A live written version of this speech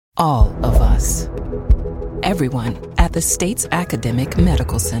All of us. Everyone at the state's academic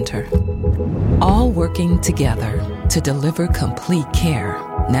medical center. All working together to deliver complete care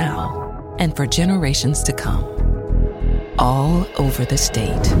now and for generations to come. All over the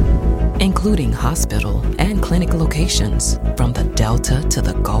state, including hospital and clinic locations from the Delta to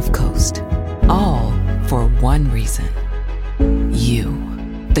the Gulf Coast. All for one reason. You,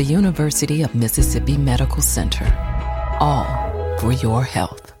 the University of Mississippi Medical Center. All for your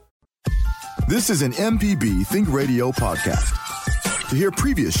health. This is an MPB Think Radio podcast. To hear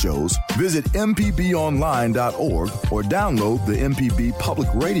previous shows, visit mpbonline.org or download the MPB Public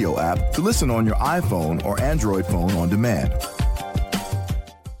Radio app to listen on your iPhone or Android phone on demand.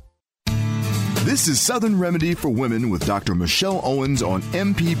 This is Southern Remedy for Women with Dr. Michelle Owens on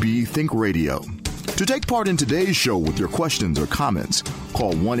MPB Think Radio. To take part in today's show with your questions or comments,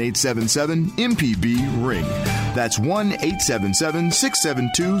 call 1-877-MPB-RING. That's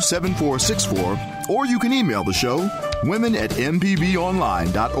 1-877-672-7464, or you can email the show,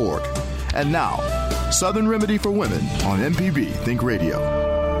 women@mpbonline.org. And now, Southern Remedy for Women on MPB Think Radio.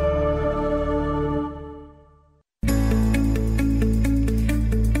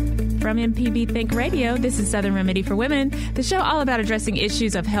 From MPB Think Radio, this is Southern Remedy for Women, the show all about addressing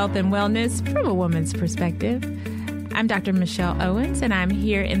issues of health and wellness from a woman's perspective. I'm Dr. Michelle Owens, and I'm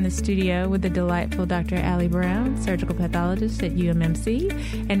here in the studio with the delightful Dr. Allie Brown, surgical pathologist at UMMC,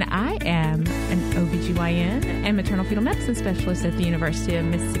 and I am an OBGYN and maternal fetal medicine specialist at the University of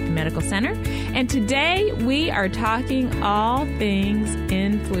Mississippi Medical Center. And today we are talking all things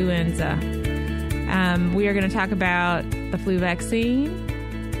influenza. We are going to talk about the flu vaccine,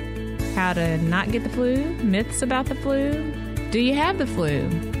 how to not get the flu, myths about the flu. Do you have the flu?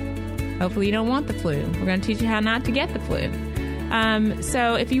 Hopefully you don't want the flu. We're going to teach you how not to get the flu.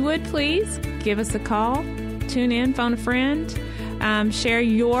 So if you would, please give us a call, tune in, phone a friend, share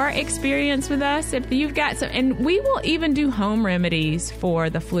your experience with us. If you've got some, and we will even do home remedies for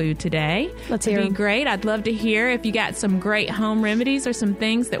the flu today. Let's hear. It'd be great. I'd love to hear if you got some great home remedies or some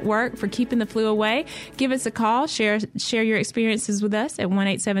things that work for keeping the flu away. Give us a call. Share your experiences with us at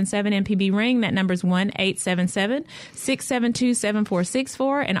 1-877-MPB-RING. That number is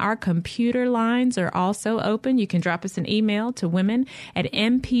 1-877-672-7464. And our computer lines are also open. You can drop us an email to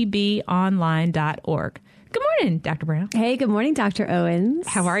women@mpbonline.org. Good morning, Dr. Brown. Hey, good morning, Dr. Owens.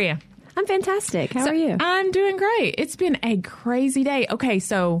 How are you? I'm fantastic. How are you? I'm doing great. It's been a crazy day. Okay,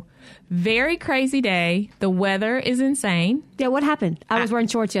 so very crazy day. The weather is insane. Yeah, what happened? I was wearing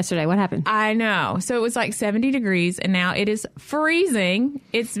shorts yesterday. What happened? I know. So it was like 70 degrees, and now it is freezing.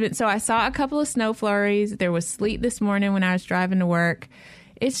 So I saw a couple of snow flurries. There was sleet this morning when I was driving to work.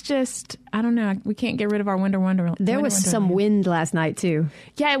 It's just, I don't know. We can't get rid of our winter wonderland. There was some wind last night, too.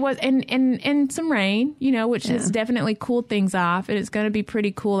 Yeah, it was. And some rain, which has definitely cooled things off. And it's going to be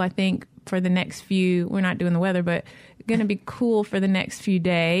pretty cool, I think, for the next few. We're not doing the weather, but going to be cool for the next few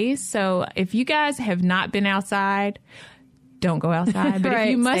days. So if you guys have not been outside, don't go outside. But right,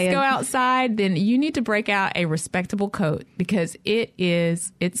 if you must go outside, then you need to break out a respectable coat because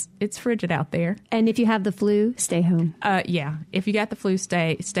it's frigid out there. And if you have the flu, stay home. Yeah. If you got the flu,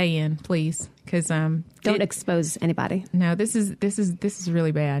 stay in, please. Because don't expose anybody. No, this is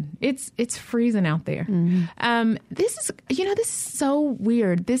really bad. It's freezing out there. Mm-hmm. This is so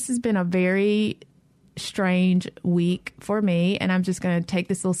weird. This has been a very strange week for me, and I'm just going to take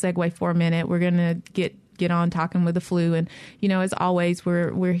this little segue for a minute. We're going to get on talking with the flu, and as always,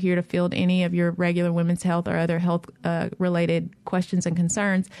 we're here to field any of your regular women's health or other health related questions and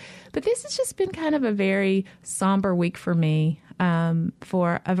concerns. But this has just been kind of a very somber week for me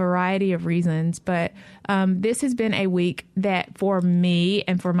for a variety of reasons. But this has been a week that for me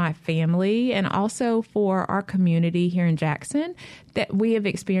and for my family and also for our community here in Jackson, that we have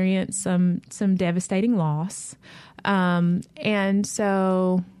experienced some devastating loss. And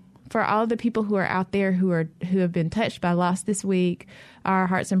so for all the people who are out there who have been touched by loss this week, our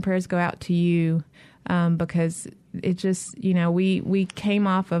hearts and prayers go out to you because it just, we came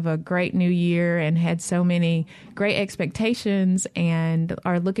off of a great new year and had so many great expectations and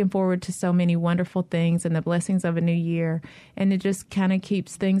are looking forward to so many wonderful things and the blessings of a new year. And it just kind of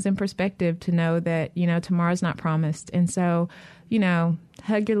keeps things in perspective to know that, tomorrow's not promised. And so,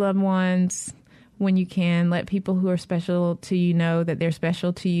 hug your loved ones when you can. Let people who are special to you know that they're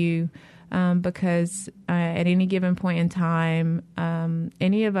special to you, because at any given point in time,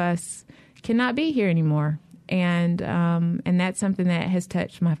 any of us cannot be here anymore. And that's something that has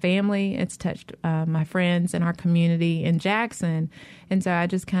touched my family. It's touched my friends and our community in Jackson. And so I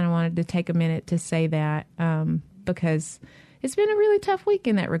just kind of wanted to take a minute to say that because it's been a really tough week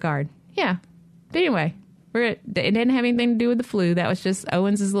in that regard. Yeah. But anyway, It didn't have anything to do with the flu. That was just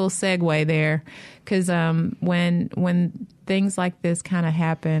Owens' little segue there. Because when things like this kind of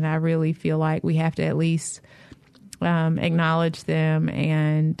happen, I really feel like we have to at least acknowledge them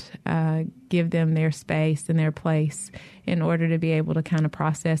and give them their space and their place in order to be able to kind of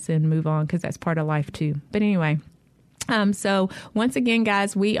process and move on, because that's part of life too. But anyway. So once again,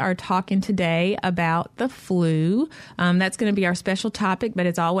 guys, we are talking today about the flu. That's going to be our special topic. But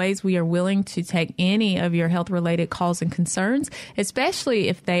as always, we are willing to take any of your health-related calls and concerns, especially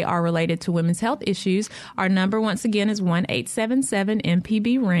if they are related to women's health issues. Our number, once again, is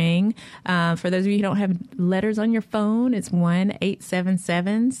 1-877-MPB-RING. For those of you who don't have letters on your phone, it's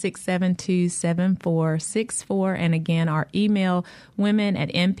 1-877-672-7464. And again, our email,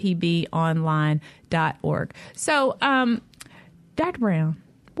 women@mpbonline.org. So, Dr. Brown,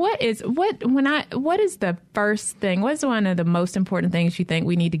 what is the first thing? What is one of the most important things you think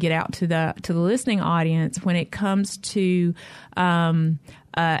we need to get out to the listening audience when it comes to a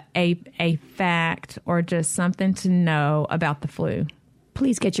fact or just something to know about the flu?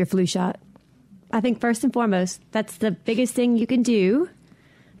 Please get your flu shot. I think first and foremost, that's the biggest thing you can do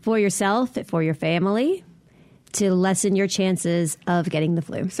for yourself, for your family, to lessen your chances of getting the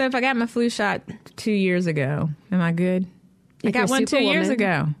flu. So if I got my flu shot 2 years ago, am I good? I got one 2 years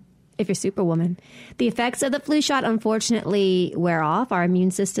ago. If you're Superwoman. The effects of the flu shot, unfortunately, wear off. Our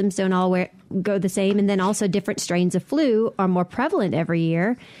immune systems don't all go the same. And then also different strains of flu are more prevalent every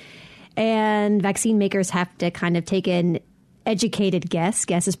year. And vaccine makers have to kind of take an educated guess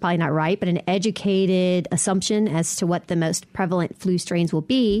is probably not right, but an educated assumption as to what the most prevalent flu strains will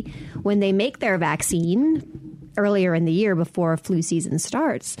be when they make their vaccine earlier in the year before flu season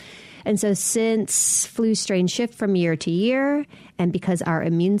starts. And so since flu strains shift from year to year, and because our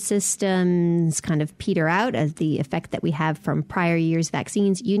immune systems kind of peter out as the effect that we have from prior year's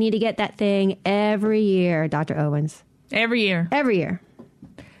vaccines, you need to get that thing every year, Dr. Owens. Every year. Every year.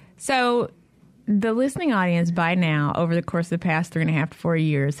 So the listening audience by now, over the course of the past 3.5 to 4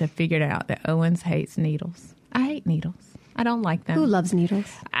 years, have figured out that Owens hates needles. I hate needles. I don't like them. Who loves needles?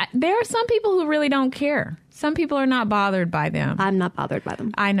 There are some people who really don't care. Some people are not bothered by them. I'm not bothered by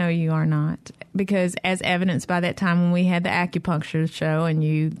them. I know you are not, because as evidenced by that time when we had the acupuncture show and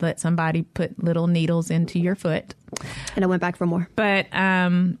you let somebody put little needles into your foot. And I went back for more. But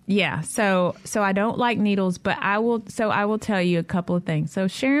yeah, so I don't like needles, but I will tell you a couple of things. So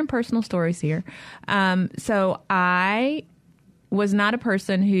sharing personal stories here. So I was not a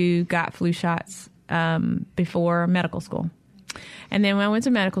person who got flu shots before medical school. And then when I went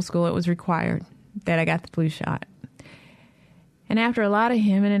to medical school, it was required that I got the flu shot. And after a lot of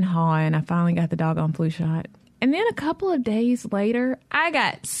hemming and hawing, I finally got the doggone flu shot. And then a couple of days later, I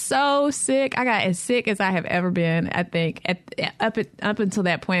got so sick. I got as sick as I have ever been, I think, up until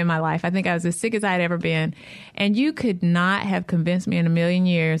that point in my life. I think I was as sick as I had ever been. And you could not have convinced me in a million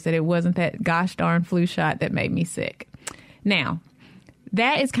years that it wasn't that gosh darn flu shot that made me sick. Now,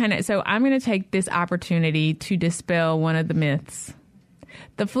 that is so I'm going to take this opportunity to dispel one of the myths.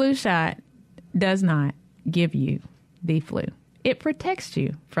 The flu shot does not give you the flu. It protects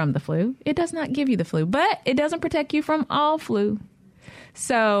you from the flu. It does not give you the flu, but it doesn't protect you from all flu.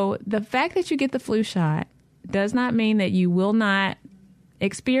 So the fact that you get the flu shot does not mean that you will not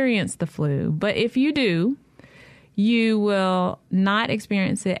experience the flu. But if you do, you will not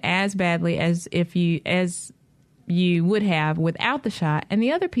experience it as badly as you would have without the shot. And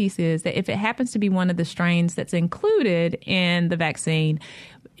the other piece is that if it happens to be one of the strains that's included in the vaccine,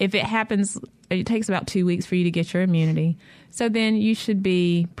 if it happens, it takes about 2 weeks for you to get your immunity. So then you should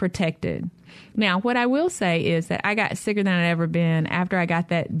be protected. Now, what I will say is that I got sicker than I'd ever been after I got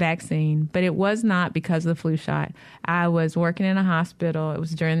that vaccine, but it was not because of the flu shot. I was working in a hospital. It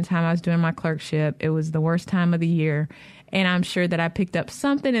was during the time I was doing my clerkship. It was the worst time of the year. And I'm sure that I picked up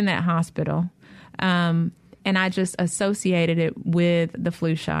something in that hospital. And I just associated it with the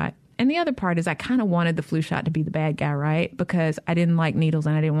flu shot. And the other part is I kind of wanted the flu shot to be the bad guy, right? Because I didn't like needles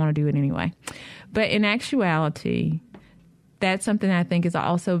and I didn't want to do it anyway. But in actuality, that's something I think is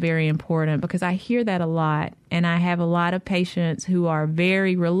also very important, because I hear that a lot. And I have a lot of patients who are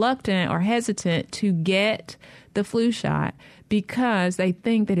very reluctant or hesitant to get the flu shot because they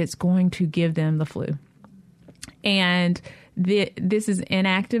think that it's going to give them the flu. And this is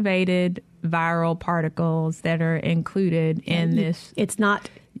inactivated viral particles that are included in this. It's not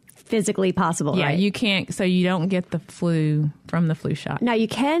physically possible, yeah, right? You can't, so you don't get the flu from the flu shot. Now, you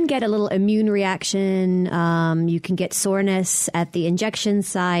can get a little immune reaction. You can get soreness at the injection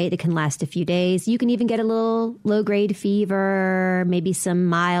site. It can last a few days. You can even get a little low-grade fever, maybe some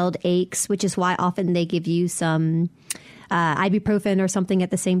mild aches, which is why often they give you some ibuprofen or something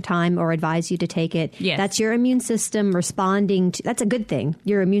at the same time or advise you to take it. Yes. That's your immune system responding to, that's a good thing.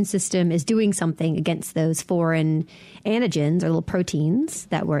 Your immune system is doing something against those foreign antigens or little proteins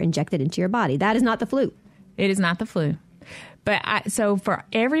that were injected into your body. That is not the flu. It is not the flu. But so for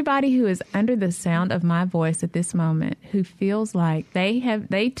everybody who is under the sound of my voice at this moment, who feels like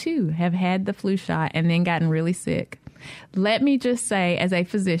they too have had the flu shot and then gotten really sick, let me just say, as a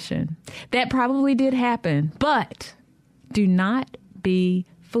physician, that probably did happen. But do not be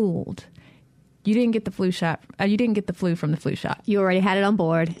fooled. You didn't get the flu shot. You didn't get the flu from the flu shot. You already had it on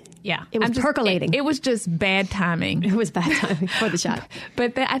board. Yeah. It was percolating. It was just bad timing. It was bad timing for the shot.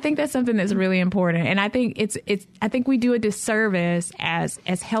 But I think that's something that's really important. And I think I think we do a disservice as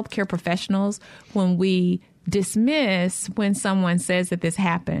healthcare professionals when we dismiss when someone says that this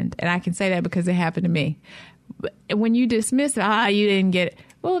happened. And I can say that because it happened to me. When you dismiss it, you didn't get it.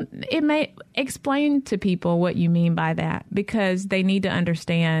 Well, it may explain to people what you mean by that, because they need to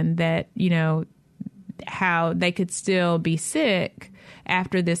understand that, how they could still be sick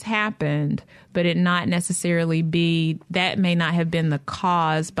after this happened, but it not necessarily that may not have been the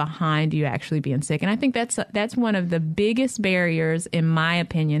cause behind you actually being sick. And I think that's one of the biggest barriers, in my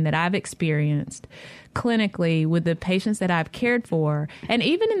opinion, that I've experienced clinically with the patients that I've cared for, and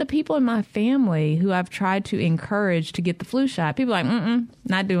even in the people in my family who I've tried to encourage to get the flu shot. People are like,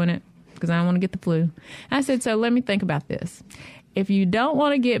 not doing it because I don't want to get the flu. And I said, so let me think about this. If you don't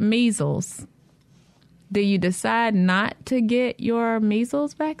want to get measles, do you decide not to get your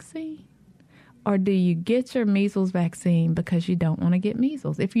measles vaccine? Or do you get your measles vaccine because you don't want to get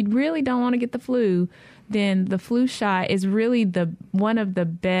measles? If you really don't want to get the flu, then the flu shot is really one of the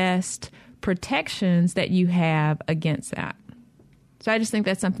best protections that you have against that. So I just think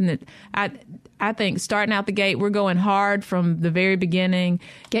that's something that I think starting out the gate, we're going hard from the very beginning.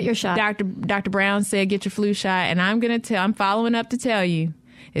 Get your shot. Dr. Brown said, get your flu shot. And I'm following up to tell you,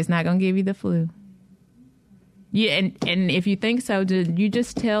 it's not going to give you the flu. Yeah, and if you think so, you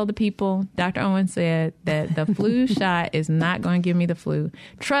just tell the people, Dr. Owen said, that the flu shot is not going to give me the flu.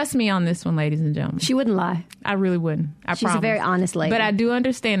 Trust me on this one, ladies and gentlemen. She wouldn't lie. I really wouldn't. I She's promise. a very honest lady. But I do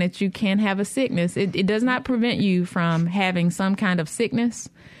understand that you can have a sickness. It does not prevent you from having some kind of sickness.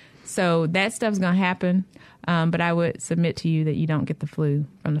 So that stuff's going to happen. But I would submit to you that you don't get the flu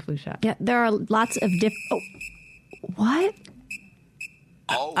from the flu shot. Yeah, there are lots of different... what?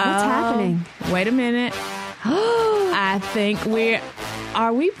 What's happening? Wait a minute. I think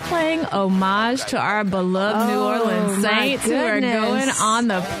are we playing homage to our beloved New Orleans Saints who are going on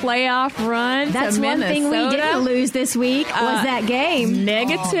the playoff run That's to one Minnesota? thing we didn't lose this week was that game.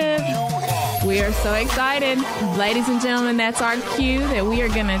 Negative. We are so excited. Ladies and gentlemen, that's our cue that we are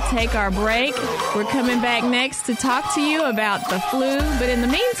going to take our break. We're coming back next to talk to you about the flu. But in the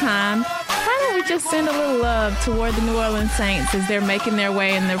meantime, why don't we just send a little love toward the New Orleans Saints as they're making their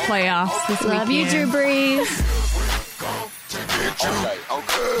way in their playoffs this weekend. Love you, Drew Brees.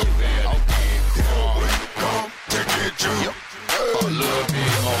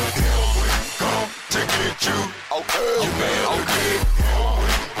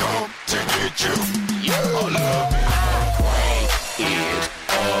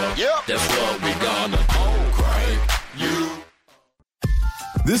 That's what we gonna do. Crank you.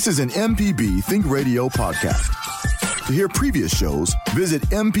 This is an MPB Think Radio podcast. To hear previous shows, visit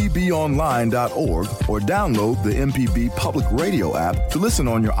mpbonline.org or download the MPB Public Radio app to listen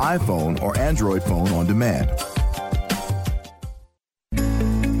on your iPhone or Android phone on demand.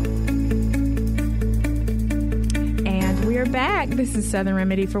 And we're back. This is Southern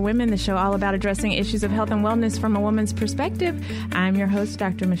Remedy for Women, the show all about addressing issues of health and wellness from a woman's perspective. I'm your host,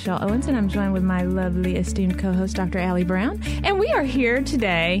 Dr. Michelle Owens, and I'm joined with my lovely, esteemed co-host, Dr. Allie Brown. And we are here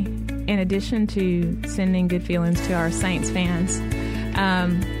today, in addition to sending good feelings to our Saints fans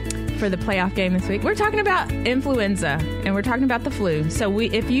for the playoff game this week, we're talking about influenza, and we're talking about the flu. So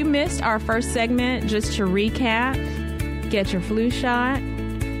if you missed our first segment, just to recap, get your flu shot,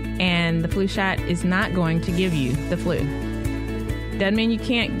 and the flu shot is not going to give you the flu. Doesn't mean you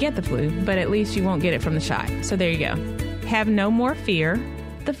can't get the flu, but at least you won't get it from the shot. So there you go. Have no more fear.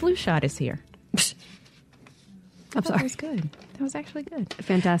 The flu shot is here. I'm sorry. That was good. That was actually good.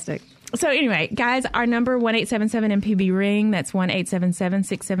 Fantastic. So anyway, guys, our number 1-877-MPB-RING. That's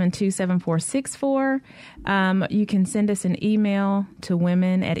 1-877-672-7464. You can send us an email to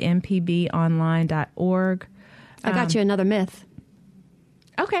women@mpbonline.org. I got you another myth.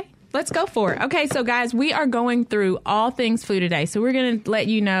 Okay. Let's go for it. Okay, so guys, we are going through all things flu today. So we're going to let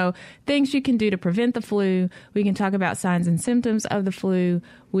you know things you can do to prevent the flu. We can talk about signs and symptoms of the flu.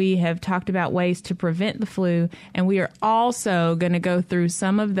 We have talked about ways to prevent the flu. And we are also going to go through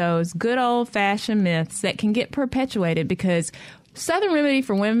some of those good old-fashioned myths that can get perpetuated because Southern Remedy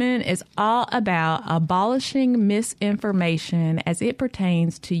for Women is all about abolishing misinformation as it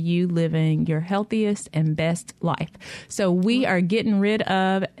pertains to you living your healthiest and best life. So we are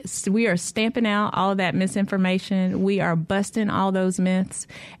we are stamping out all of that misinformation. We are busting all those myths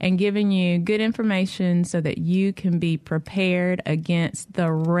and giving you good information so that you can be prepared against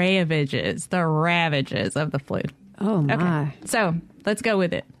the ravages of the flu. Oh, my. Okay, so let's go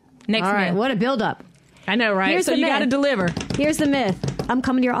with it. Next All right, myth. what a build-up. I know, right? Here's So the you myth. got to deliver. Here's the myth. I'm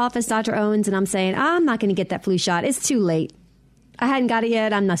coming to your office, Dr. Owens, and I'm saying, I'm not going to get that flu shot. It's too late. I hadn't got it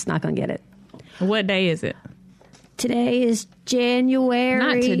yet. I'm just not going to get it. What day is it? Today is January.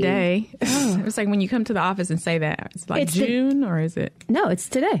 Not today. It's like when you come to the office and say that. It's like It's the- June or is it? No, it's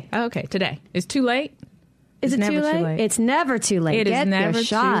today. Oh, okay, today. It's too late? Is It's it never too late? It's never too late. It is Get never your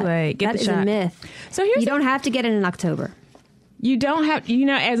shot. too late. Get That the is shot. a myth. So here's You don't have to get it in October. You don't have,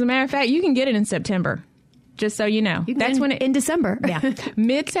 as a matter of fact, you can get it in September. Just so you know. You can That's when it in December. Yeah.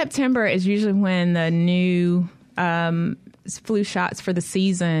 Mid-September is usually when the new flu shots for the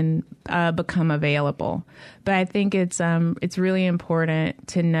season become available. But I think it's really important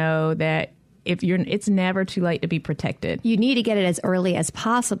to know that it's never too late to be protected. You need to get it as early as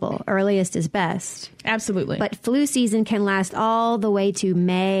possible. Earliest is best. Absolutely. But flu season can last all the way to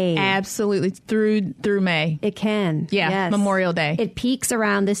May. Absolutely. Through May. It can. Yeah, Yes. Memorial Day. It peaks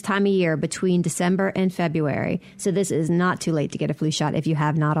around this time of year between December and February. So this is not too late to get a flu shot if you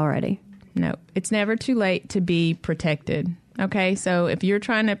have not already. No, it's never too late to be protected. Okay, so if you're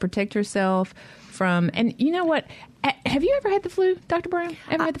trying to protect yourself from, and you know what? Have you ever had the flu, Dr. Brown?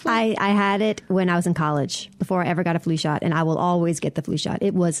 Ever had the flu? I had it when I was in college before I ever got a flu shot, and I will always get the flu shot.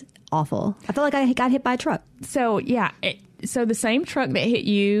 It was awful. I felt like I got hit by a truck. So, yeah. So the same truck that hit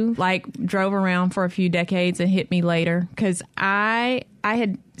you, like, drove around for a few decades and hit me later. Because I'd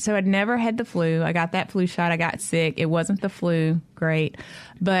never had the flu. I got that flu shot. I got sick. It wasn't the flu. Great.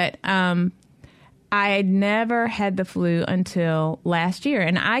 But I had never had the flu until last year.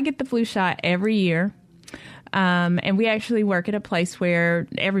 And I get the flu shot every year. And we actually work at a place where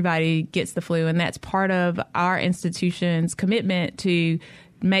everybody gets the flu. And that's part of our institution's commitment to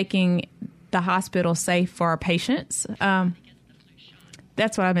making the hospital safe for our patients.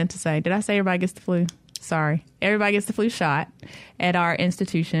 That's what I meant to say. Did I say everybody gets the flu? Sorry. Everybody gets the flu shot at our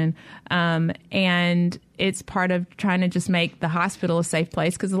institution. And it's part of trying to just make the hospital a safe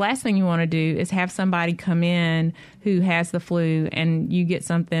place, because the last thing you want to do is have somebody come in who has the flu and you get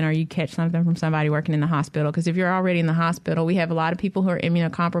something or you catch something from somebody working in the hospital. Because if you're already in the hospital, we have a lot of people who are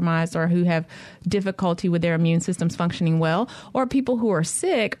immunocompromised or who have difficulty with their immune systems functioning well, or people who are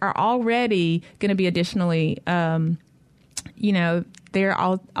sick are already going to be additionally, they're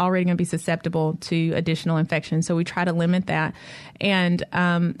already going to be susceptible to additional infections. So we try to limit that. And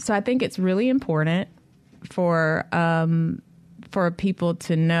so I think it's really important for people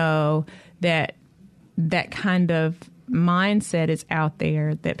to know that that kind of mindset is out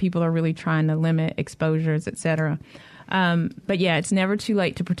there, that people are really trying to limit exposures, et cetera. But yeah, it's never too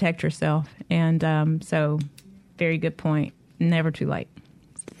late to protect yourself. And so very good point. Never too late.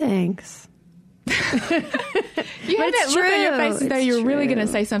 Thanks. You have that it's look on your true. face as though It's you're really true. going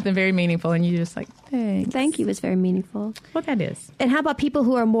to say something very meaningful, and you're just like, thanks. Thank you was very meaningful. Well, that is. And how about people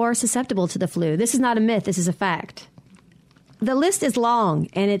who are more susceptible to the flu? This is not a myth. This is a fact. The list is long,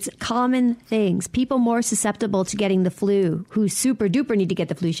 and it's common things. People more susceptible to getting the flu who super duper need to get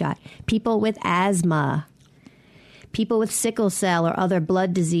the flu shot. People with asthma. People with sickle cell or other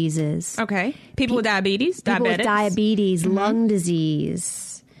blood diseases. Okay. People with diabetes, People diabetics. with diabetes, lung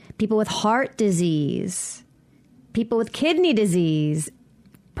disease. People with heart disease. People with kidney disease.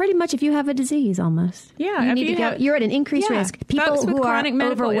 Pretty much if you have a disease almost. Yeah, You if need you to have- you're at an increased Yeah. risk. People Folks with who chronic are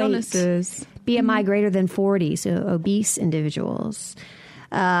medical overweight. illnesses. BMI greater than 40, so obese individuals.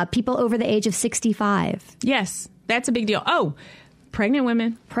 People over the age of 65. Yes, that's a big deal. Oh, pregnant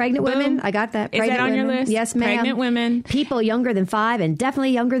women. Pregnant Boom. women, I got that. Is Pregnant that on your women. list? Yes, ma'am. Pregnant women. People younger than 5 and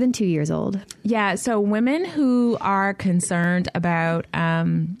definitely younger than 2 years old. Yeah, so women who are concerned about,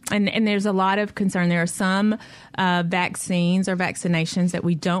 and there's a lot of concern. There are some vaccines or vaccinations that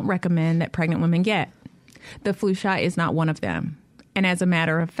we don't recommend that pregnant women get. The flu shot is not one of them. And as a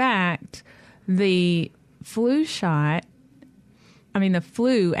matter of fact, the flu shot, the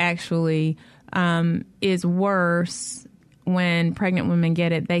flu actually is worse when pregnant women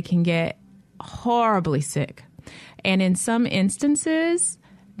get it. They can get horribly sick. And in some instances,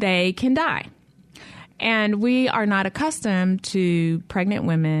 they can die. And we are not accustomed to pregnant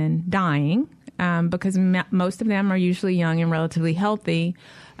women dying because most of them are usually young and relatively healthy.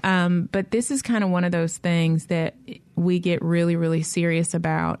 But this is kind of one of those things that we get really, really serious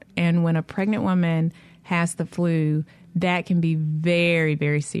about. And when a pregnant woman has the flu, that can be very,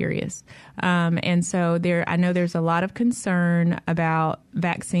 very serious. And so I know there's a lot of concern about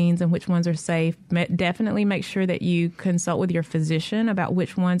vaccines and which ones are safe. Definitely make sure that you consult with your physician about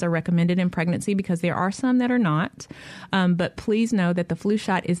which ones are recommended in pregnancy, because there are some that are not. But please know that the flu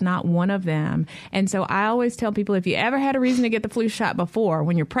shot is not one of them. And so I always tell people, if you ever had a reason to get the flu shot before,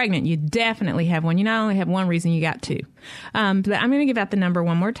 when you're pregnant, you definitely have one. You not only have one reason, you got two. But I'm going to give out the number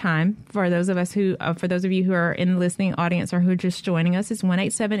one more time for those of you who are in the listening audience or who are just joining us. It's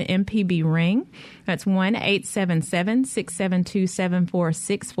 1-877-MPB-RING. That's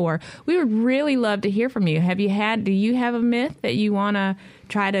 1-877-672-7464. We would really love to hear from you. Do you have a myth that you want to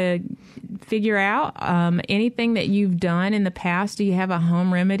try to figure out? Anything that you've done in the past? Do you have a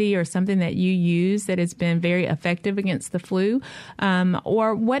home remedy or something that you use that has been very effective against the flu?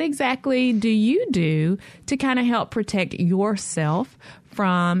 Or what exactly do you do to kind of help protect yourself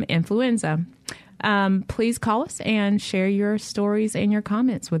from influenza? Please call us and share your stories and your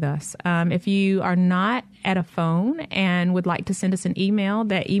comments with us. If you are not at a phone and would like to send us an email,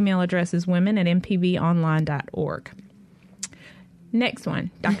 that email address is women@mpbonline.org. Next one,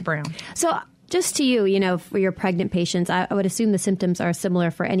 Dr. Brown. So just to you, for your pregnant patients, I would assume the symptoms are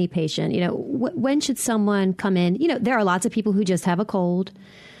similar for any patient. When should someone come in? There are lots of people who just have a cold.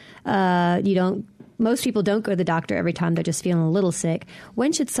 Most people don't go to the doctor every time they're just feeling a little sick.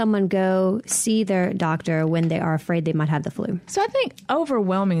 When should someone go see their doctor when they are afraid they might have the flu? So I think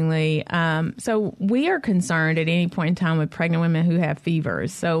overwhelmingly, so we are concerned at any point in time with pregnant women who have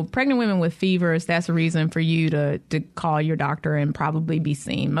fevers. So pregnant women with fevers, that's a reason for you to call your doctor and probably be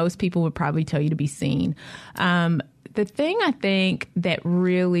seen. Most people would probably tell you to be seen. The thing I think that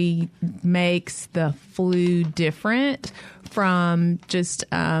really makes the flu different from just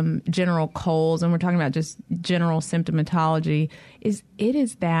general colds, and we're talking about just general symptomatology, is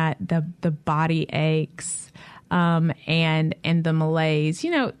that the body aches and the malaise.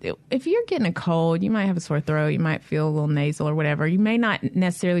 If you're getting a cold, you might have a sore throat, you might feel a little nasal or whatever. You may not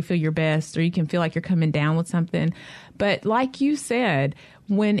necessarily feel your best, or you can feel like you're coming down with something. But like you said,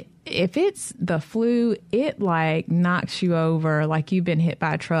 if it's the flu, it like knocks you over like you've been hit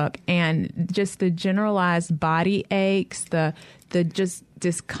by a truck, and just the generalized body aches, the just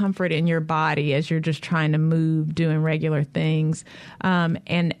discomfort in your body as you're just trying to move, doing regular things,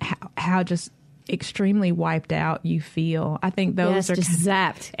 and how just extremely wiped out you feel. I think those are just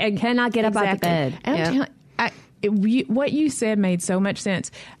zapped and cannot get up out of bed. What you said made so much sense.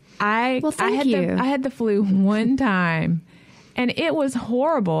 I had the flu one time. And it was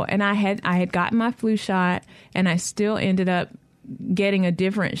horrible. And I had gotten my flu shot, and I still ended up getting a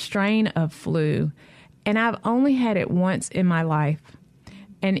different strain of flu. And I've only had it once in my life.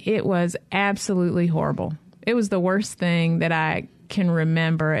 And it was absolutely horrible. It was the worst thing that I can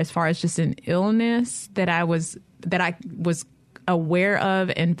remember as far as just an illness that I was aware of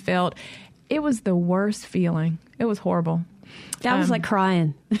and felt. It was the worst feeling. It was horrible. That was like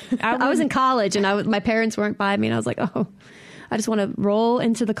crying. I was in college, and my parents weren't by me, and I was like, oh, I just want to roll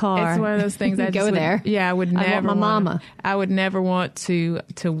into the car. It's one of those things. I go there. Yeah, I would never. I want my mama. I would never want to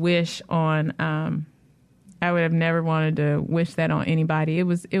wish on. I would have never wanted to wish that on anybody. It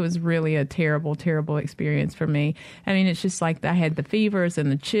was really a terrible, terrible experience for me. I mean, it's just like I had the fevers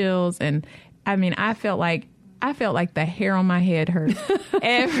and the chills, and I mean, I felt like the hair on my head hurt.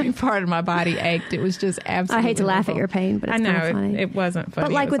 Every part of my body ached. It was just absolutely I hate to laugh awful. at your pain, but it's I know kind of funny. it wasn't funny.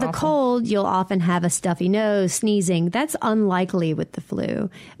 But like with awful. a cold, you'll often have a stuffy nose, sneezing. That's unlikely with the flu.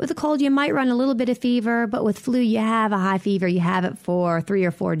 With a cold, you might run a little bit of fever, but with flu, you have a high fever. You have it for 3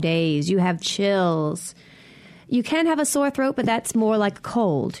 or 4 days. You have chills. You can have a sore throat, but that's more like a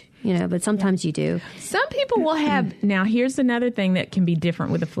cold, but sometimes you do. Some people will have, now here's another thing that can be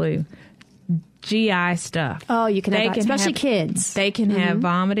different with the flu. GI stuff. Oh, you can have, especially kids. They can have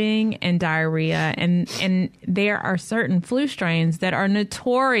vomiting and diarrhea, and there are certain flu strains that are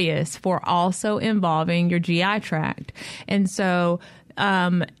notorious for also involving your GI tract. And so,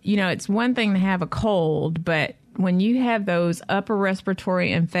 it's one thing to have a cold, but when you have those upper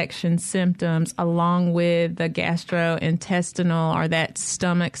respiratory infection symptoms along with the gastrointestinal or that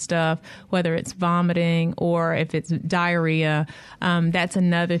stomach stuff, whether it's vomiting or if it's diarrhea, that's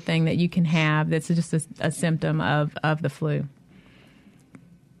another thing that you can have that's just a symptom of the flu.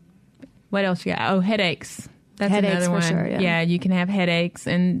 What else you got? Oh, headaches. That's Headaches another one. for sure, yeah. You can have headaches,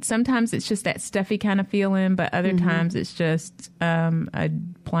 and sometimes it's just that stuffy kind of feeling, but other times it's just a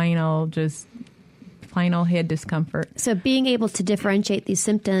plain old head discomfort. So being able to differentiate these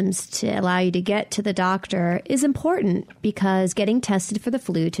symptoms to allow you to get to the doctor is important, because getting tested for the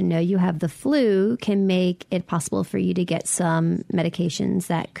flu to know you have the flu can make it possible for you to get some medications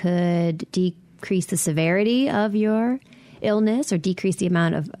that could decrease the severity of your illness or decrease the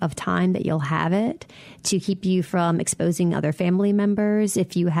amount of time that you'll have it, to keep you from exposing other family members.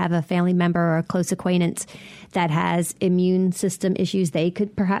 If you have a family member or a close acquaintance that has immune system issues, they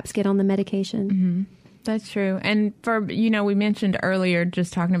could perhaps get on the medication. Mm-hmm. That's true. And for, we mentioned earlier,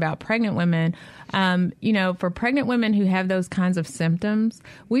 just talking about pregnant women, for pregnant women who have those kinds of symptoms,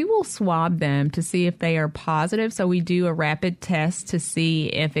 we will swab them to see if they are positive. So we do a rapid test to see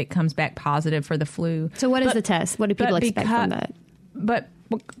if it comes back positive for the flu. So what is the test? What do people expect from that?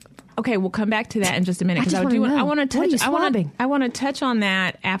 Okay, we'll come back to that in just a minute, because I want to touch on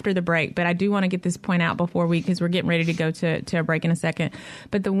that after the break, but I do want to get this point out because we're getting ready to go to a break in a second.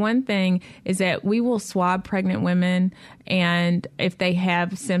 But the one thing is that we will swab pregnant women, and if they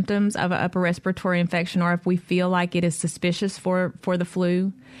have symptoms of an upper respiratory infection, or if we feel like it is suspicious for the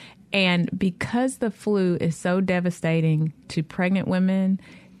flu, and because the flu is so devastating to pregnant women,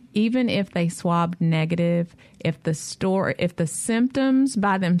 even if they swabbed negative, if the symptoms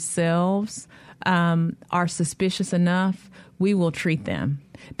by themselves are suspicious enough, we will treat them,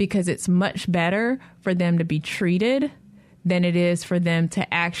 because it's much better for them to be treated than it is for them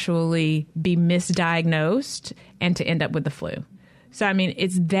to actually be misdiagnosed and to end up with the flu. So,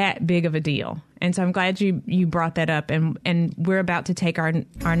 it's that big of a deal. And so I'm glad you brought that up. And we're about to take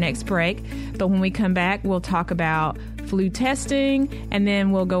our next break. But when we come back, we'll talk about flu testing, and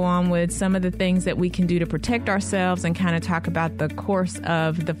then we'll go on with some of the things that we can do to protect ourselves, and kind of talk about the course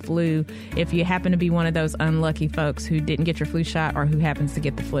of the flu if you happen to be one of those unlucky folks who didn't get your flu shot or who happens to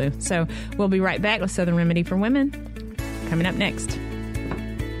get the flu. So we'll be right back with Southern Remedy for Women coming up next.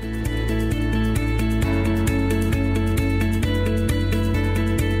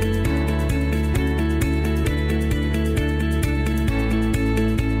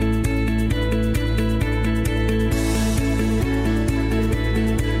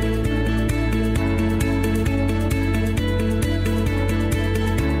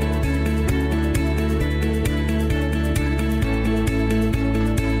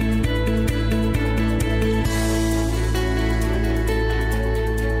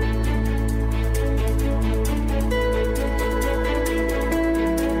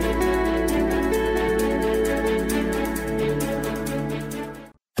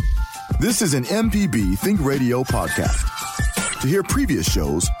 This is an MPB Think Radio podcast. To hear previous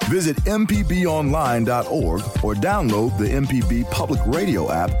shows, visit mpbonline.org or download the MPB Public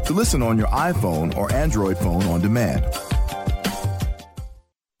Radio app to listen on your iPhone or Android phone on demand.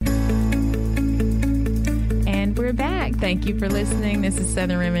 And we're back. Thank you for listening. This is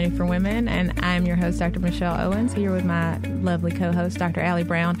Southern Remedy for Women, and I'm your host, Dr. Michelle Owens, here with my lovely co-host, Dr. Allie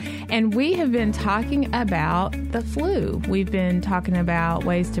Brown. And we have been talking about the flu. We've been talking about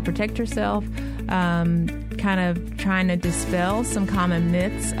ways to protect yourself, kind of trying to dispel some common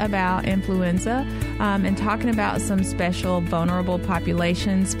myths about influenza, and talking about some special vulnerable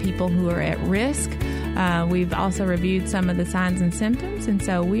populations, people who are at risk. We've also reviewed some of the signs and symptoms, and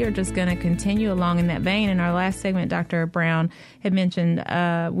so we are just going to continue along in that vein. In our last segment, Dr. Brown had mentioned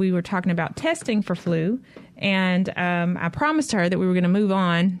we were talking about testing for flu, and I promised her that we were going to move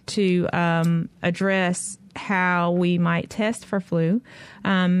on to address how we might test for flu.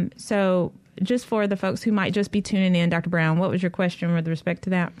 So just for the folks who might just be tuning in, Dr. Brown, what was your question with respect to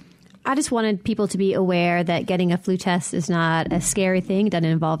that? I just wanted people to be aware that getting a flu test is not a scary thing. It doesn't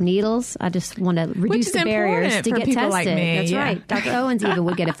involve needles. I just want to reduce the barriers to get tested. Like me. That's right. Dr. Owens even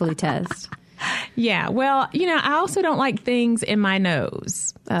would get a flu test. Yeah. Well, I also don't like things in my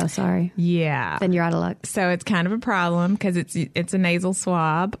nose. Oh, sorry. Yeah. Then you're out of luck. So it's kind of a problem because it's a nasal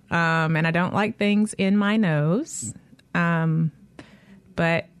swab, and I don't like things in my nose.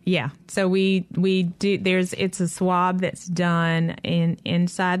 But yeah, so we do. It's a swab that's done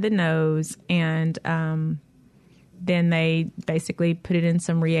inside the nose, and then they basically put it in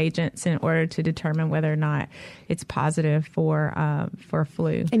some reagents in order to determine whether or not it's positive for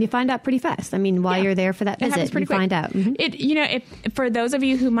flu. And you find out pretty fast. I mean, while you're there for that visit, you find out. Mm-hmm. If for those of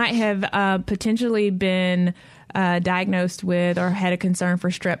you who might have potentially been diagnosed with or had a concern for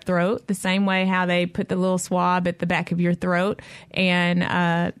strep throat, the same way how they put the little swab at the back of your throat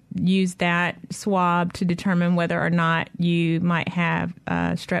and use that swab to determine whether or not you might have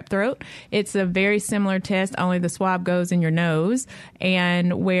strep throat. It's a very similar test, only the swab goes in your nose.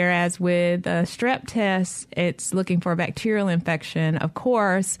 And whereas with a strep test, it's looking for a bacterial infection, of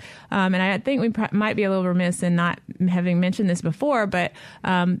course. And I think we might be a little remiss in not having mentioned this before, but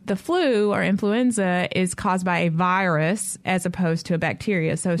the flu or influenza is caused by a virus as opposed to a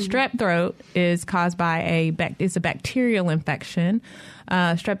bacteria. So strep throat is caused by a bacterial infection,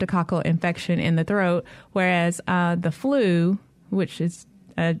 streptococcal infection in the throat, whereas the flu, which is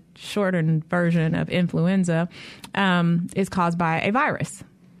a shortened version of influenza, is caused by a virus.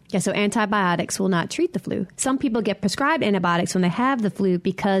 Yeah, so antibiotics will not treat the flu. Some people get prescribed antibiotics when they have the flu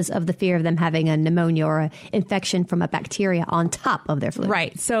because of the fear of them having a pneumonia or an infection from a bacteria on top of their flu.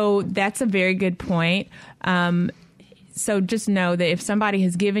 Right. So that's a very good point. So just know that if somebody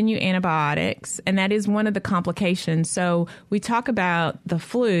has given you antibiotics, and that is one of the complications. So we talk about the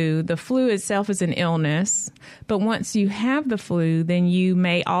flu. The flu itself is an illness, but once you have the flu, then you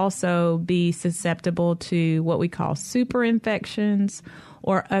may also be susceptible to what we call super infections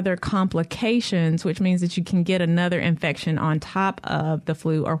or other complications, which means that you can get another infection on top of the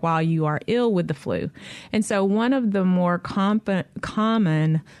flu or while you are ill with the flu. And so one of the more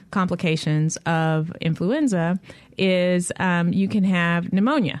common complications of influenza is you can have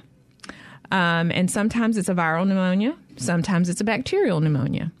pneumonia. And sometimes it's a viral pneumonia. Sometimes it's a bacterial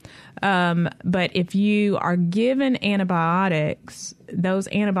pneumonia. But if you are given antibiotics, those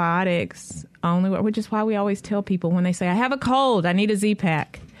antibiotics only work, which is why we always tell people when they say, I have a cold, I need a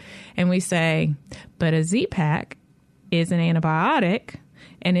Z-Pak. And we say, but a Z-Pak is an antibiotic.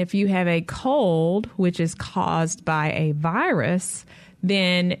 And if you have a cold, which is caused by a virus,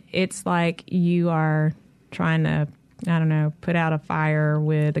 then it's like you are trying to, I don't know, put out a fire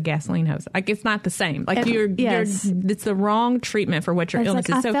with a gasoline hose. Like, it's not the same. Like, it's the wrong treatment for what your illness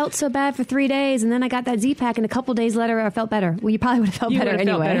is. I felt so bad for 3 days, and then I got that Z-Pak, and a couple days later, I felt better. Well, you probably would have felt better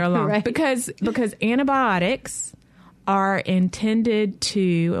anyway. Better along. Right? Because antibiotics are intended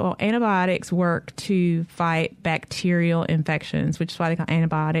to, well, antibiotics work to fight bacterial infections, which is why they call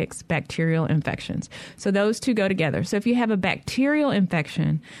antibiotics bacterial infections. So those two go together. So if you have a bacterial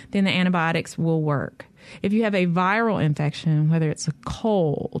infection, then the antibiotics will work. If you have a viral infection, whether it's a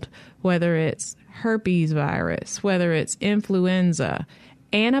cold, whether it's herpes virus, whether it's influenza,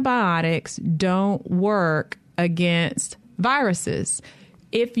 antibiotics don't work against viruses.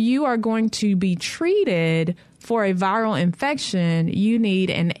 If you are going to be treated for a viral infection, you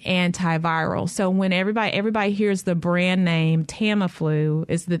need an antiviral. So when everybody hears the brand name Tamiflu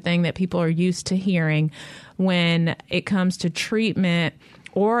is the thing that people are used to hearing when it comes to treatment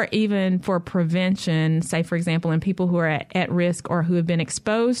or even for prevention, say, for example, in people who are at risk or who have been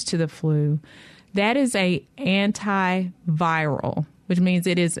exposed to the flu, that is a antiviral, which means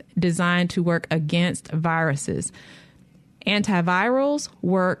it is designed to work against viruses. Antivirals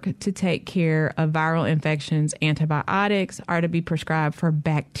work to take care of viral infections. Antibiotics are to be prescribed for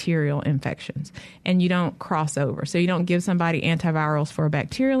bacterial infections, and you don't cross over. So you don't give somebody antivirals for a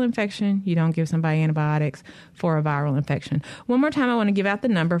bacterial infection. You don't give somebody antibiotics for a viral infection. One more time, I want to give out the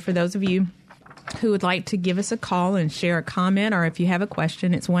number for those of you who would like to give us a call and share a comment, or if you have a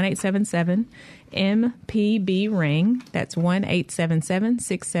question, it's 1-877-MPB-RING. That's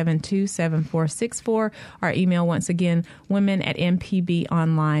 1-877-672-7464. Our email, once again,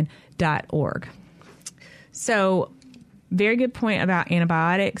 women@mpbonline.org. So, very good point about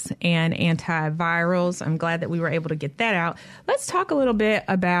antibiotics and antivirals. I'm glad that we were able to get that out. Let's talk a little bit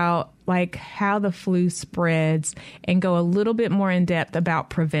about like how the flu spreads and go a little bit more in depth about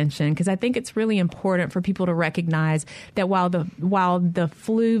prevention, because I think it's really important for people to recognize that while the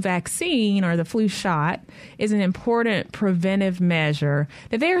flu vaccine or the flu shot is an important preventive measure,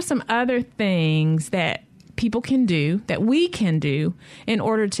 that there are some other things that people can do, that we can do, in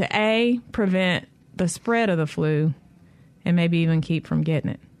order to A, prevent the spread of the flu, and maybe even keep from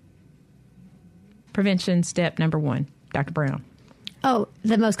getting it. Prevention step number 1, Dr. Brown. Oh,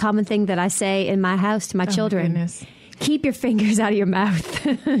 the most common thing that I say in my house to my children. Goodness. Keep your fingers out of your mouth.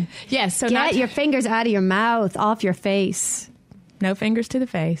 Yes. So Get your fingers out of your mouth, off your face. No fingers to the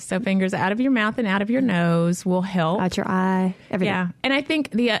face. So fingers out of your mouth and out of your nose will help. Out your eye. Everything. Yeah. And I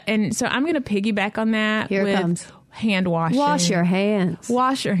think so I'm going to piggyback on that Here it with comes. hand washing. Wash your hands.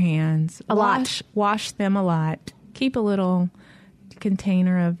 Wash your hands. A lot. Wash them a lot. Keep a little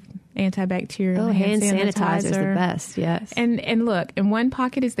container of antibacterial hand sanitizer is the best, yes. And look, in one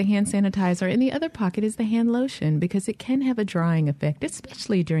pocket is the hand sanitizer, and the other pocket is the hand lotion, because it can have a drying effect,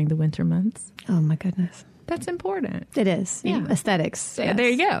 especially during the winter months. Oh, my goodness. That's important. It is. Yeah. Aesthetics. Yeah, there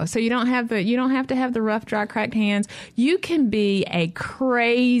you go. So you don't have to have the rough, dry, cracked hands. You can be a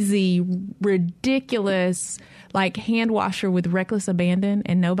crazy, ridiculous, like hand washer with reckless abandon,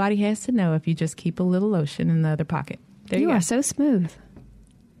 and nobody has to know if you just keep a little lotion in the other pocket. There you go. are so smooth.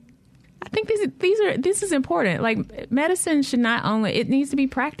 I think this is important. Like, medicine should not only, it needs to be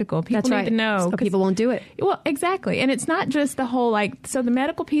practical. People That's right. need to know. So people won't do it. Well, exactly. And it's not just the whole, like, so the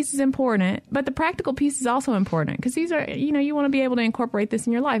medical piece is important, but the practical piece is also important, because these are, you want to be able to incorporate this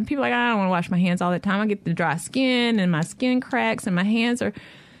in your life. And people are like, I don't want to wash my hands all the time. I get the dry skin and my skin cracks and my hands are,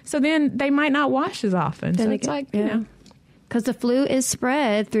 so then they might not wash as often. Then so it's like, Because the flu is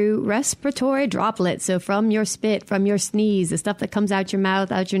spread through respiratory droplets. So from your spit, from your sneeze, the stuff that comes out your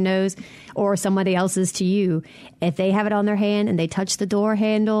mouth, out your nose, or somebody else's to you. If they have it on their hand and they touch the door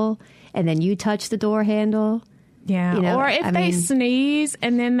handle, and then you touch the door handle. Yeah. Or if they sneeze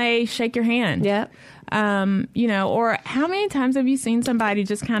and then they shake your hand. Yeah. Or how many times have you seen somebody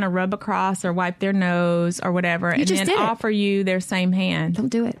just kind of rub across or wipe their nose or whatever and then offer you their same hand? Don't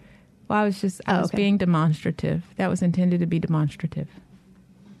do it. Well, I was being demonstrative. That was intended to be demonstrative.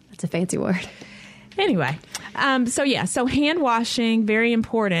 That's a fancy word. Anyway, so hand washing, very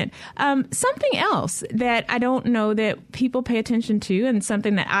important. Something else that I don't know that people pay attention to, and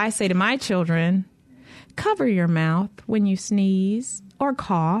something that I say to my children, cover your mouth when you sneeze or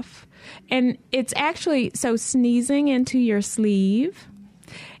cough. And it's actually, so sneezing into your sleeve,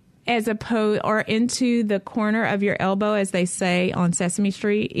 as opposed, or into the corner of your elbow, as they say on Sesame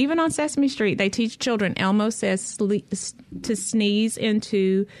Street. Even on Sesame Street, they teach children. Elmo says to sneeze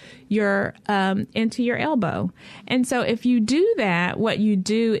into your elbow. And so if you do that, what you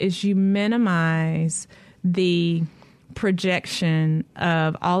do is you minimize the projection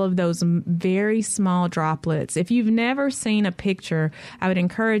of all of those very small droplets. If you've never seen a picture, I would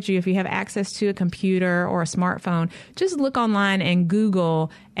encourage you, if you have access to a computer or a smartphone, just look online and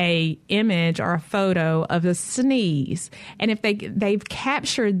Google a image or a photo of a sneeze. And if they've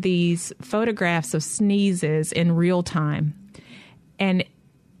captured these photographs of sneezes in real time, and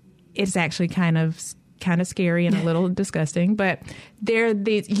it's actually kind of scary and a little disgusting, but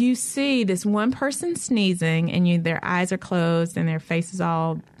you see this one person sneezing and their eyes are closed and their face is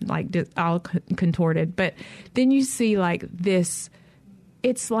all contorted, but then you see like this,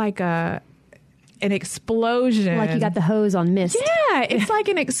 it's like an explosion, like you got the hose on mist. Yeah, it's like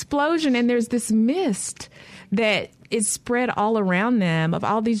an explosion, and there's this mist that is spread all around them of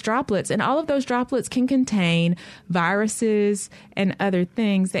all these droplets, and all of those droplets can contain viruses and other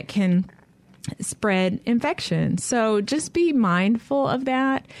things that can spread infection. So just be mindful of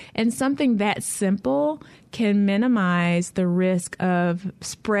that, and something that simple can minimize the risk of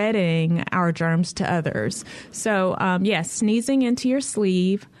spreading our germs to others. So sneezing into your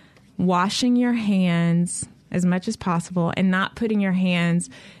sleeve, washing your hands as much as possible, and not putting your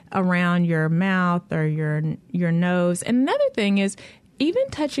hands around your mouth or your nose. And another thing is even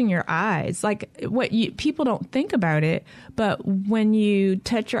touching your eyes. Like, people don't think about it, but when you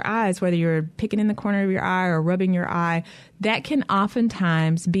touch your eyes, whether you're picking in the corner of your eye or rubbing your eye, that can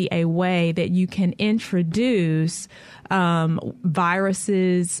oftentimes be a way that you can introduce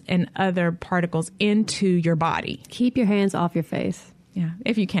viruses and other particles into your body. Keep your hands off your face. Yeah,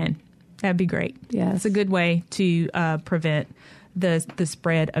 if you can. That'd be great. Yes. It's a good way to prevent the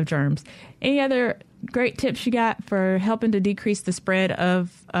spread of germs. Any other great tips you got for helping to decrease the spread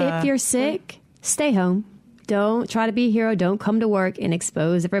of... if you're sick, stay home. Don't try to be a hero. Don't come to work and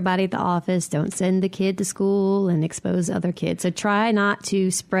expose everybody at the office. Don't send the kid to school and expose other kids. So try not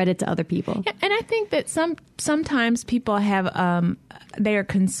to spread it to other people. Yeah, and I think that sometimes people have... they are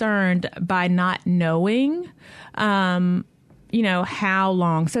concerned by not knowing... how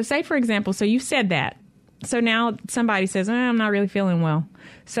long. So say, for example, so you've said that. So now somebody says, I'm not really feeling well.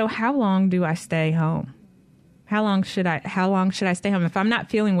 So how long do I stay home? How long should I stay home? If I'm not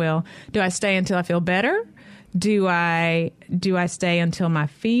feeling well, do I stay until I feel better? Do I stay until my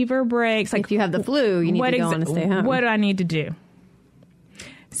fever breaks? Like, if you have the flu, you need to go on and stay home. What do I need to do?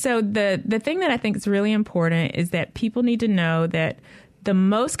 So the thing that I think is really important is that people need to know that the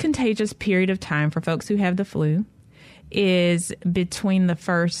most contagious period of time for folks who have the flu is between the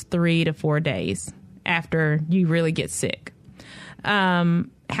first 3 to 4 days after you really get sick.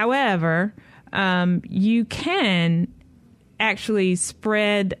 However, you can actually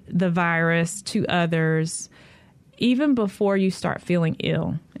spread the virus to others even before you start feeling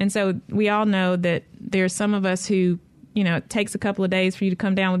ill. And so we all know that there's some of us who it takes a couple of days for you to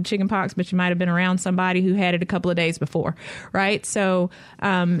come down with chicken pox, but you might have been around somebody who had it a couple of days before, right? So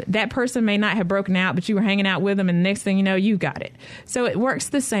that person may not have broken out, but you were hanging out with them, and the next thing you know, you got it. So it works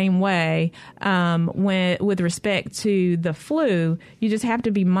the same way with respect to the flu. You just have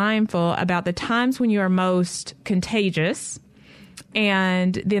to be mindful about the times when you are most contagious.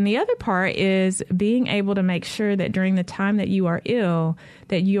 And then the other part is being able to make sure that during the time that you are ill,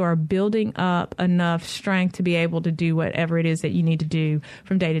 that you are building up enough strength to be able to do whatever it is that you need to do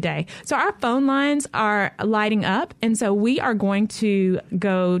from day to day. So our phone lines are lighting up, and so we are going to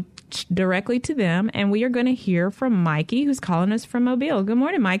go directly to them, and we are going to hear from Mikey, who's calling us from Mobile. Good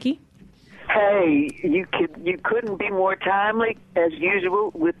morning, Mikey. Hey, you couldn't be more timely, as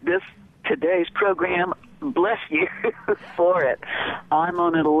usual, with today's program. Bless you for it. I'm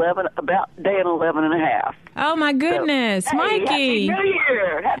on about day 11 and a half. Oh, my goodness. So, Mikey. Happy New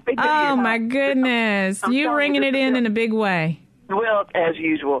Year. Happy New Year. Oh, my goodness. You ringing it in a big way. Well, as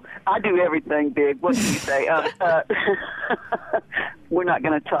usual, I do everything big. What can you say? We're not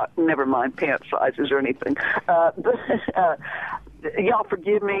going to talk, never mind pant sizes or anything. Y'all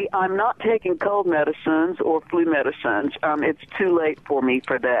forgive me. I'm not taking cold medicines or flu medicines. It's too late for me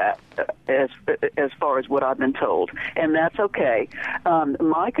for that, as far as what I've been told, and that's okay.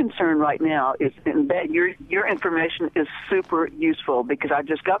 My concern right now is that your information is super useful, because I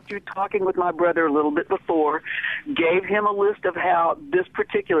just got through talking with my brother a little bit before, gave him a list of how this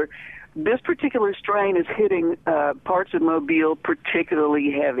particular strain is hitting parts of Mobile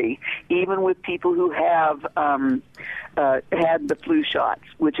particularly heavy, even with people who have had the flu shots,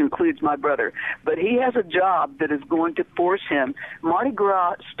 which includes my brother. But he has a job that is going to force him. Mardi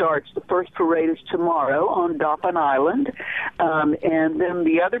Gras starts, the first parade is tomorrow on Dauphin Island, and then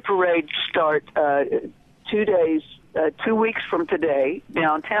the other parades start 2 weeks from today,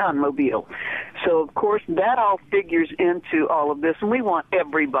 downtown Mobile. So, of course, that all figures into all of this, and we want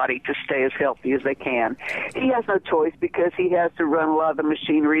everybody to stay as healthy as they can. He has no choice, because he has to run a lot of the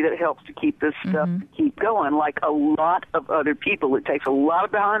machinery that helps to keep this stuff to keep going. Like a lot of other people, it takes a lot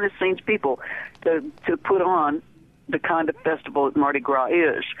of behind-the-scenes people to put on the kind of festival that Mardi Gras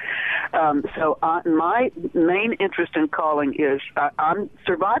is. So my main interest in calling is I'm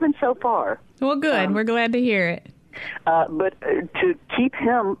surviving so far. Well, good. We're glad to hear it. But to keep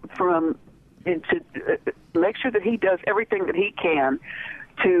him from, to make sure that he does everything that he can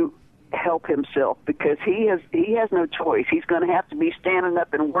to help himself, because he has no choice. He's going to have to be standing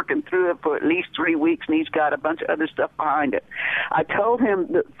up and working through it for at least 3 weeks, and he's got a bunch of other stuff behind it. I told him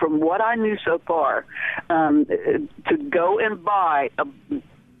that from what I knew so far, to go and buy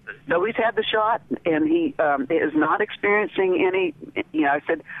though he's had the shot and he is not experiencing any, I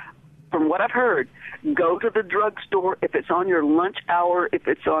said, from what I've heard, go to the drugstore if it's on your lunch hour, if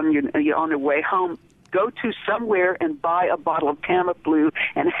it's on your way home. Go to somewhere and buy a bottle of Tamiflu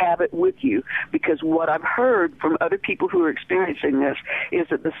and have it with you, because what I've heard from other people who are experiencing this is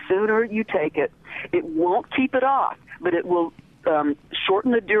that the sooner you take it, it won't keep it off, but it will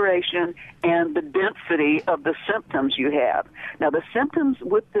shorten the duration and the density of the symptoms you have. Now, the symptoms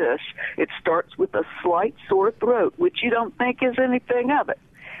with this, it starts with a slight sore throat, which you don't think is anything of it.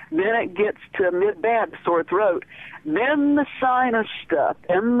 Then it gets to mid-bad sore throat. Then the sinus stuff,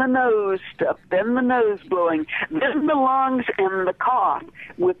 then the nose stuff, then the nose blowing, then the lungs and the cough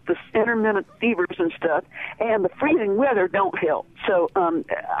with the intermittent fevers and stuff, and the freezing weather don't help. So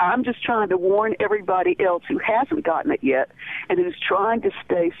I'm just trying to warn everybody else who hasn't gotten it yet and who's trying to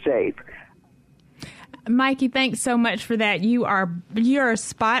stay safe. Mikey, thanks so much for that. You're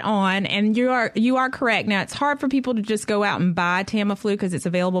spot on, and you are correct. Now, it's hard for people to just go out and buy Tamiflu because it's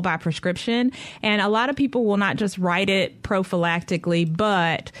available by prescription, and a lot of people will not just write it prophylactically.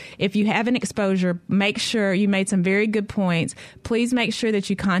 But if you have an exposure, make sure you made some very good points. Please make sure that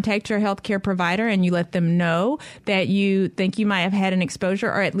you contact your healthcare provider and you let them know that you think you might have had an exposure,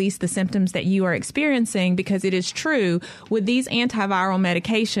 or at least the symptoms that you are experiencing, because it is true with these antiviral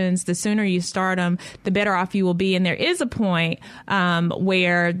medications, the sooner you start them, the better off you will be. And there is a point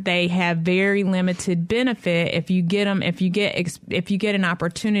where they have very limited benefit if you get them, if you get an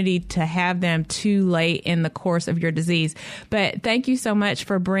opportunity to have them too late in the course of your disease. But thank you so much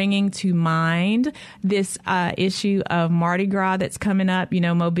for bringing to mind this issue of Mardi Gras that's coming up. You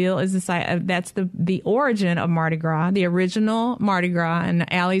know, Mobile is the site of, that's the origin of Mardi Gras, the original Mardi Gras,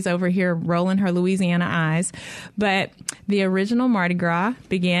 and Allie's over here rolling her Louisiana eyes. But the original Mardi Gras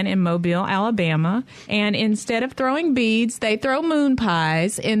began in Mobile, Alabama. And instead of throwing beads, they throw moon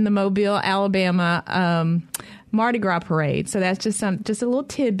pies in the Mobile, Alabama Mardi Gras parade. So that's just a little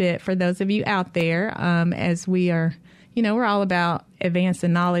tidbit for those of you out there as we are we're all about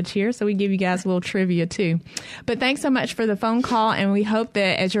advancing knowledge here, so we give you guys a little trivia too. But thanks so much for the phone call, and we hope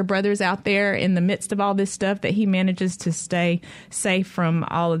that as your brother's out there in the midst of all this stuff, that he manages to stay safe from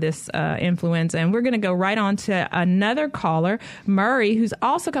all of this influenza. And we're going to go right on to another caller, Murray, who's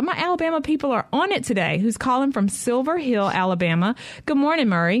also my Alabama people are on it today, who's calling from Silver Hill, Alabama. Good morning,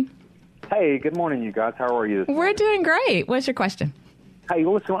 Murray. Hey, good morning, you guys. How are you? We're doing great. What's your question? Hey,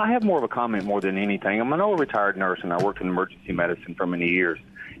 listen, I have more of a comment more than anything. I'm an old retired nurse, and I worked in emergency medicine for many years.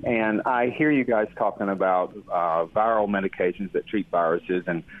 And I hear you guys talking about viral medications that treat viruses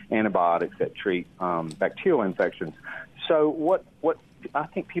and antibiotics that treat bacterial infections. So what I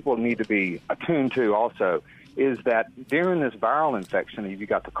think people need to be attuned to also is that during this viral infection, if you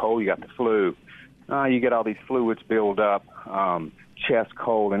got the cold, you got the flu, you get all these fluids build up, chest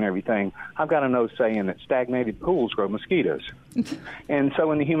cold and everything. I've got a note saying that stagnated pools grow mosquitoes. And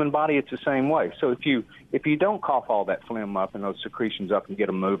so in the human body, it's the same way. So if you don't cough all that phlegm up and those secretions up and get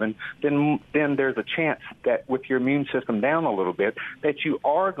them moving, then there's a chance that with your immune system down a little bit, that you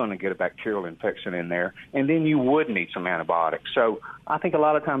are going to get a bacterial infection in there, and then you would need some antibiotics. So I think a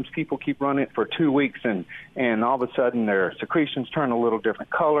lot of times people keep running it for 2 weeks, and all of a sudden their secretions turn a little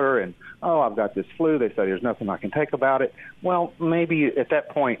different color, and, I've got this flu. They say there's nothing I can take about it. Well, maybe at that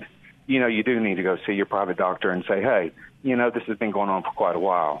point, you do need to go see your private doctor and say, hey, this has been going on for quite a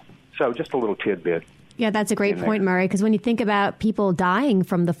while. So just a little tidbit. Yeah, that's a great point, Murray, because when you think about people dying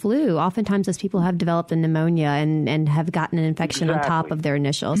from the flu, oftentimes those people have developed a pneumonia and have gotten an infection on top of their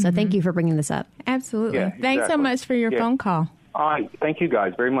initial. So thank you for bringing this up. Absolutely. Yeah, Thanks so much for your phone call. All right. Thank you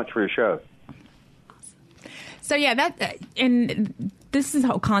guys very much for your show. So, and this is the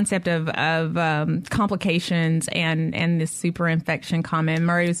whole concept of complications and this super infection comment.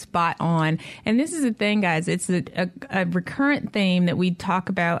 Murray was spot on. And this is the thing, guys. It's a recurrent theme that we talk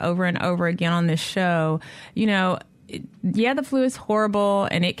about over and over again on this show. The flu is horrible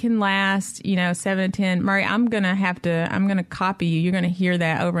and it can last, 7 to 10. Murray, I'm going to copy you. You're going to hear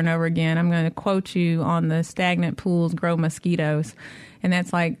that over and over again. I'm going to quote you on the stagnant pools grow mosquitoes. And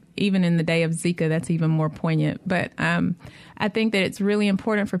that's like, even in the day of Zika, that's even more poignant. But I think that it's really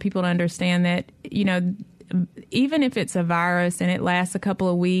important for people to understand that, even if it's a virus and it lasts a couple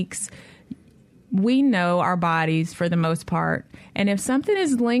of weeks, we know our bodies for the most part. And if something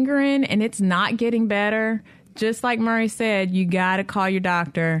is lingering and it's not getting better, just like Murray said, you got to call your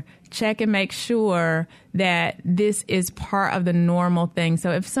doctor, check and make sure that this is part of the normal thing.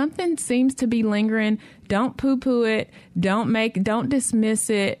 So if something seems to be lingering, don't poo-poo it. Don't dismiss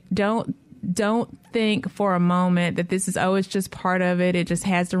it. Don't think for a moment that this is, it's just part of it. It just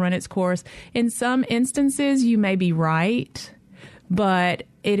has to run its course. In some instances, you may be right, but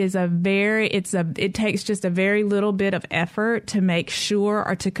it takes just a very little bit of effort to make sure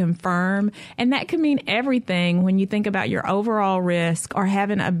or to confirm. And that can mean everything when you think about your overall risk or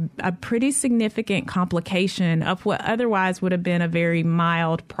having a pretty significant complication of what otherwise would have been a very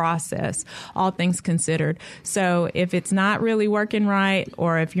mild process, all things considered. So if it's not really working right,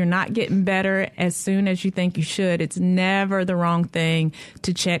 or if you're not getting better as soon as you think you should, it's never the wrong thing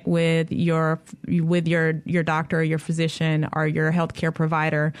to check with your doctor or your physician or your healthcare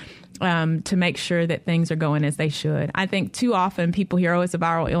provider to make sure that things are going as they should. I think too often people hear, it's a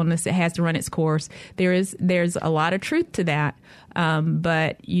viral illness, it has to run its course. There's a lot of truth to that,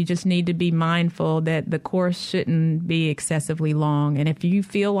 but you just need to be mindful that the course shouldn't be excessively long. And if you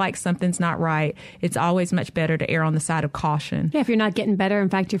feel like something's not right, it's always much better to err on the side of caution. Yeah, if you're not getting better, in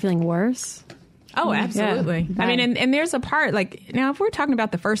fact, you're feeling worse. Oh, absolutely. Yeah, and there's a part, now if we're talking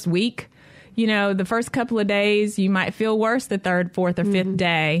about the first week, the first couple of days, you might feel worse the third, fourth, or fifth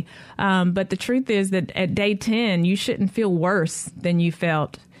day. But the truth is that at day 10, you shouldn't feel worse than you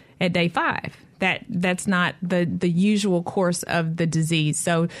felt at day 5. That's not the usual course of the disease.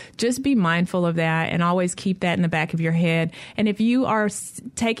 So just be mindful of that and always keep that in the back of your head. And if you are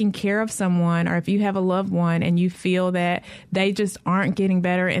taking care of someone, or if you have a loved one and you feel that they just aren't getting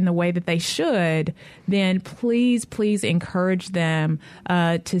better in the way that they should, then please encourage them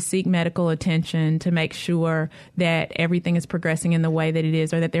to seek medical attention to make sure that everything is progressing in the way that it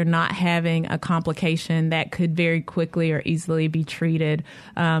is, or that they're not having a complication that could very quickly or easily be treated,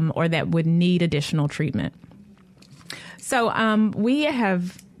 or that would need additional treatment. So we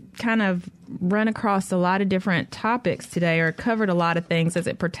have kind of run across a lot of different topics today, or covered a lot of things as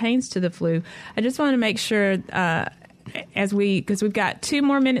it pertains to the flu. I just want to make sure because we've got 2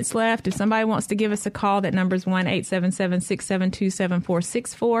 more minutes left, if somebody wants to give us a call, that number is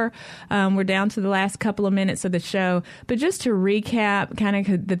 1-877-672-7464. We're down to the last couple of minutes of the show. But just to recap kind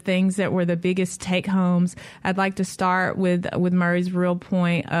of the things that were the biggest take-homes, I'd like to start with Murray's real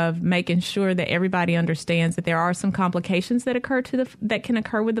point of making sure that everybody understands that there are some complications that that can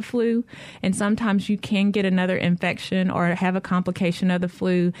occur with the flu. And sometimes you can get another infection or have a complication of the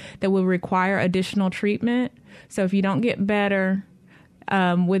flu that will require additional treatment. So if you don't get better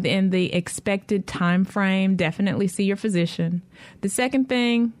within the expected time frame, definitely see your physician. The second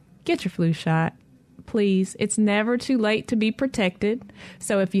thing, get your flu shot, please. It's never too late to be protected.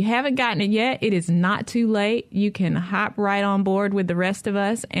 So if you haven't gotten it yet, it is not too late. You can hop right on board with the rest of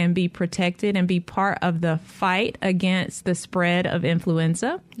us and be protected and be part of the fight against the spread of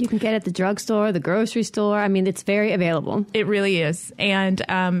influenza. You can get it at the drugstore, the grocery store. I mean, it's very available. It really is. And at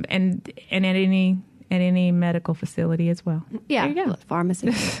any medical facility as well. Yeah, there you go.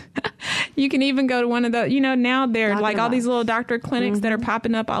 Pharmacy. You can even go to one of those, now there are like all these little doctor clinics that are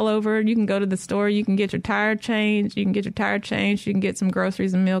popping up all over. You can go to the store, you can get your tire changed, you can get some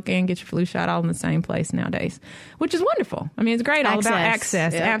groceries and milk, and get your flu shot all in the same place nowadays, which is wonderful. I mean, it's great. All about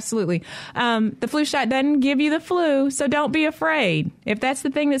access. Yeah. Absolutely. The flu shot doesn't give you the flu, so don't be afraid. If that's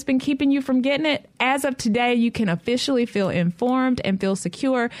the thing that's been keeping you from getting it, as of today, you can officially feel informed and feel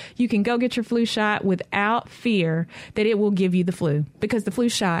secure. You can go get your flu shot without fear that it will give you the flu, because the flu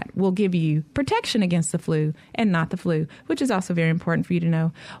shot will give you protection against the flu and not the flu, which is also very important for you to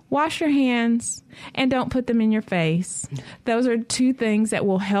know. Wash your hands and don't put them in your face. Those are 2 things that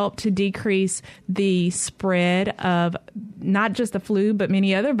will help to decrease the spread of not just the flu, but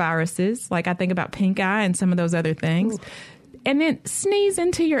many other viruses. Like I think about pink eye and some of those other things. Ooh. And then sneeze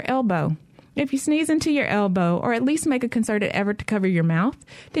into your elbow. If you sneeze into your elbow, or at least make a concerted effort to cover your mouth,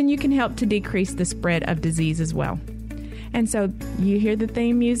 then you can help to decrease the spread of disease as well. And so you hear the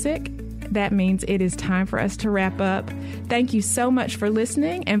theme music. That means it is time for us to wrap up. Thank you so much for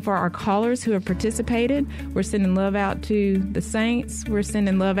listening, and for our callers who have participated. We're sending love out to the saints. We're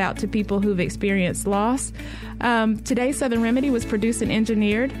sending love out to people who've experienced loss. Today's Southern Remedy was produced and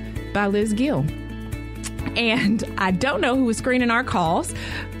engineered by Liz Gill. And I don't know who was screening our calls,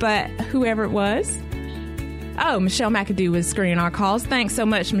 but whoever it was. Oh, Michelle McAdoo was screening our calls. Thanks so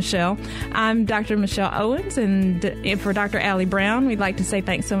much, Michelle. I'm Dr. Michelle Owens, and for Dr. Allie Brown, we'd like to say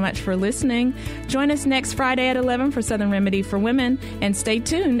thanks so much for listening. Join us next Friday at 11 for Southern Remedy for Women, and stay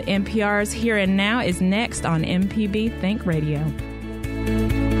tuned. NPR's Here and Now is next on MPB Think Radio.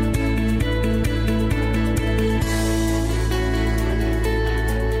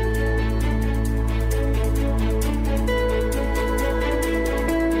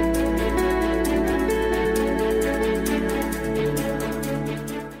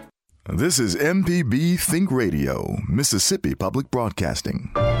 This is MPB Think Radio, Mississippi Public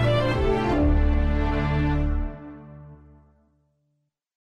Broadcasting.